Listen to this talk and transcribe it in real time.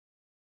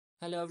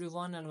Hello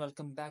everyone and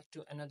welcome back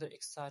to another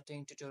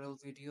exciting tutorial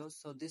video.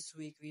 So this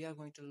week we are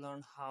going to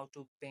learn how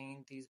to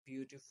paint these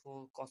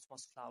beautiful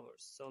cosmos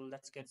flowers. So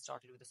let's get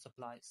started with the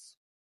supplies.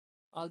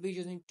 I'll be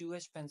using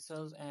 2H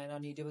pencils and a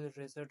kneadable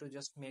eraser to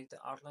just make the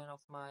outline of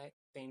my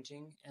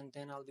painting, and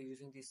then I'll be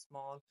using these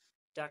small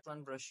tack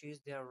brushes.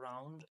 They are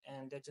round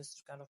and they're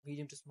just kind of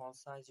medium to small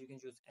size. You can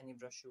use any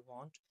brush you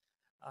want.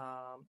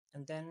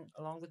 And then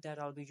along with that,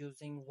 I'll be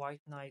using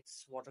White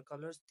Nights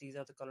watercolors. These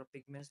are the color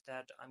pigments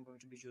that I'm going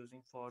to be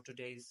using for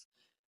today's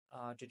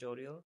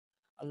tutorial.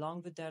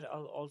 Along with that,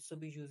 I'll also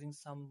be using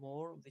some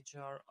more which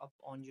are up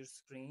on your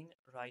screen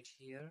right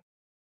here.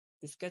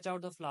 To sketch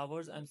out the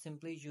flowers, I'm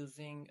simply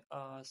using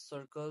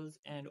circles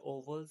and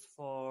ovals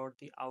for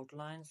the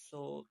outline.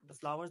 So the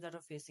flowers that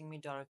are facing me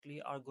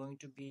directly are going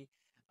to be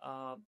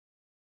uh,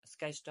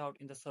 sketched out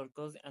in the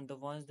circles, and the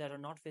ones that are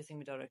not facing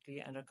me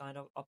directly and are kind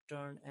of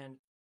upturned and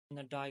in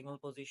a diagonal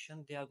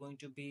position, they are going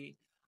to be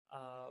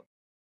uh,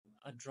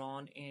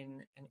 drawn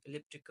in an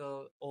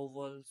elliptical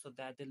oval so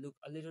that they look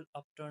a little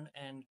upturned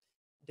and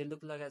they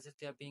look like as if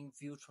they are being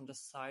viewed from the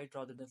side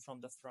rather than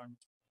from the front.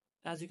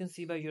 As you can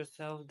see by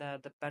yourself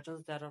that the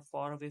petals that are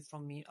far away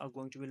from me are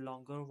going to be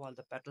longer, while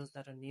the petals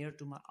that are near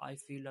to my eye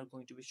field are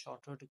going to be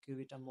shorter to give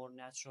it a more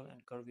natural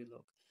and curvy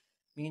look.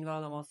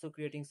 Meanwhile, I'm also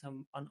creating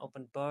some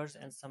unopened buds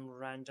and some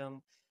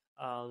random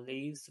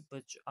leaves,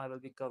 which I will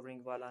be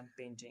covering while I'm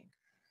painting.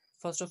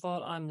 First of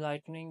all, I'm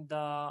lightening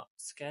the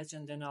sketch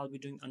and then I'll be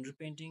doing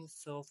underpainting.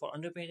 So for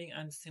underpainting,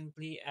 I'm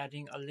simply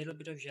adding a little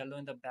bit of yellow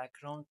in the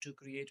background to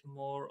create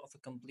more of a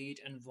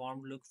complete and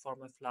warm look for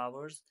my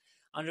flowers.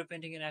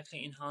 Underpainting can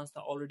actually enhance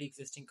the already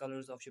existing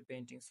colors of your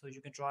painting. So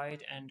you can try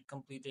it and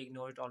completely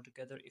ignore it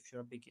altogether if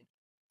you're a beginner.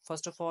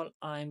 First of all,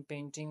 I'm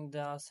painting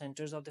the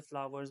centers of the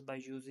flowers by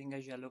using a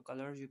yellow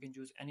color. You can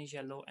use any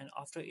yellow, and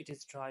after it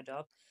is dried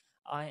up,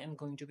 I am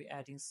going to be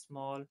adding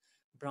small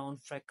brown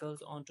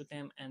freckles onto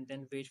them and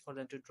then wait for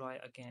them to dry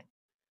again.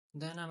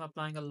 Then I'm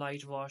applying a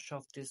light wash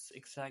of this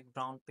exact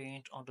brown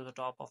paint onto the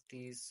top of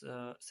these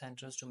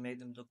centers to make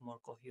them look more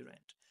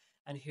coherent.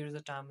 And here's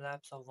a time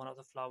lapse of one of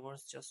the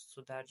flowers just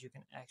so that you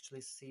can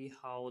actually see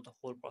how the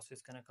whole process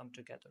is going to come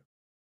together.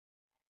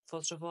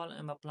 First of all,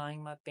 I'm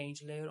applying my paint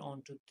layer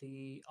onto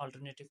the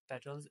alternative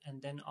petals, and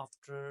then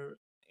after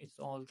it's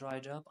all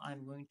dried up,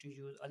 I'm going to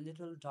use a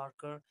little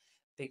darker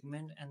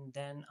pigment, and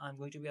then I'm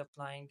going to be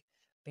applying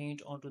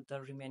paint onto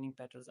the remaining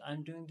petals.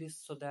 I'm doing this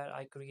so that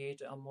I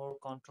create a more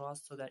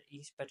contrast so that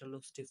each petal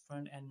looks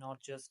different and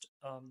not just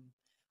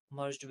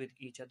merged with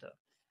each other.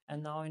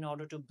 And now in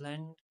order to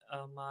blend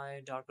my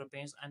darker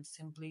paints, I'm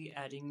simply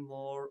adding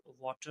more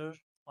water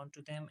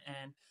onto them,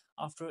 and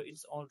after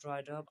it's all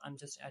dried up, I'm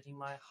just adding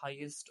my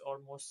highest or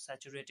most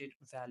saturated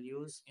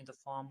values in the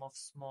form of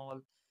small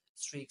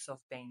streaks of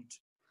paint.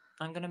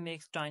 I'm gonna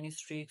make tiny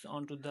streaks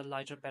onto the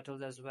lighter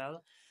petals as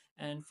well.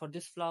 And for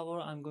this flower,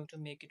 I'm going to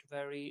make it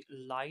very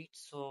light.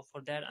 So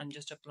for that, I'm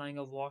just applying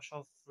a wash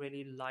of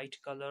really light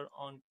color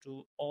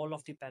onto all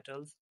of the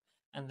petals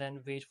and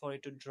then wait for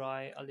it to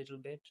dry a little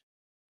bit.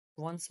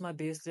 Once my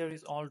base layer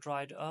is all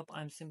dried up,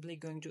 I'm simply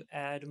going to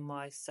add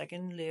my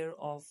second layer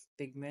of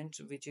pigment,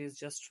 which is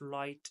just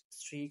light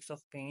streaks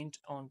of paint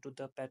onto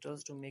the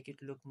petals to make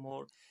it look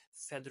more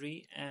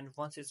feathery. And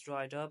once it's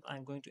dried up,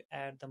 I'm going to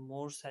add the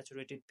more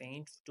saturated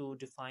paint to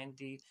define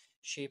the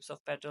shapes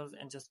of petals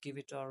and just give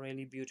it a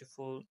really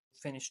beautiful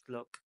finished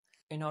look.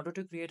 In order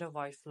to create a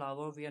white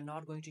flower, we are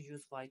not going to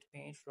use white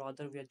paint,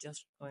 rather we are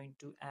just going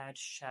to add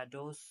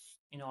shadows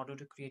in order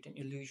to create an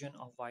illusion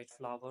of white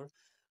flower.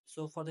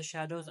 So for the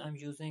shadows, I'm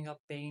using a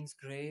Payne's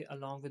gray.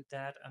 Along with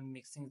that, I'm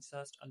mixing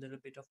just a little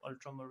bit of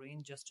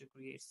ultramarine just to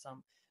create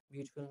some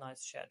beautiful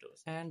nice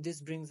shadows. And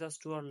this brings us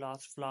to our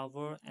last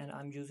flower, and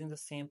I'm using the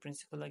same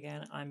principle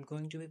again. I'm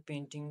going to be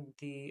painting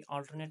the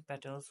alternate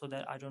petals so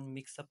that I don't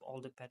mix up all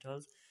the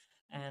petals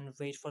and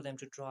wait for them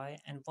to dry.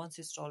 And once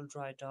it's all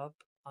dried up,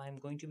 I'm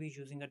going to be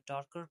using a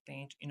darker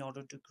paint in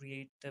order to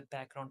create the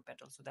background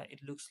petals so that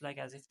it looks like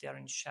as if they are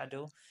in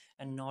shadow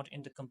and not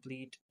in the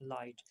complete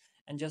light.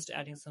 And just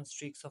adding some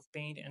streaks of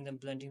paint and then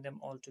blending them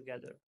all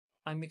together.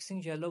 I'm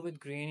mixing yellow with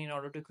green in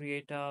order to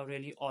create a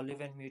really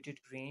olive and muted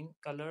green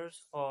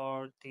colors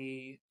for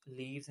the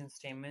leaves and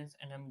stamens,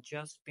 and I'm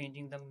just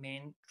painting the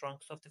main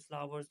trunks of the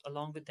flowers.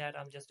 Along with that,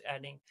 I'm just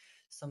adding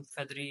some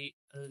feathery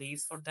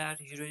leaves for that.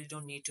 You really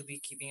don't need to be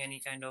keeping any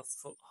kind of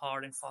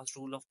hard and fast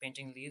rule of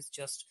painting leaves,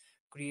 just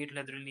create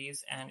leathery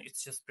leaves and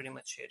it's just pretty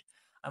much it.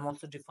 I'm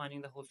also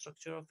defining the whole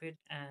structure of it,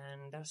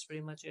 and that's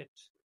pretty much it.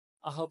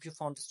 I hope you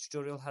found this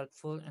tutorial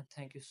helpful and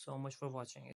thank you so much for watching it.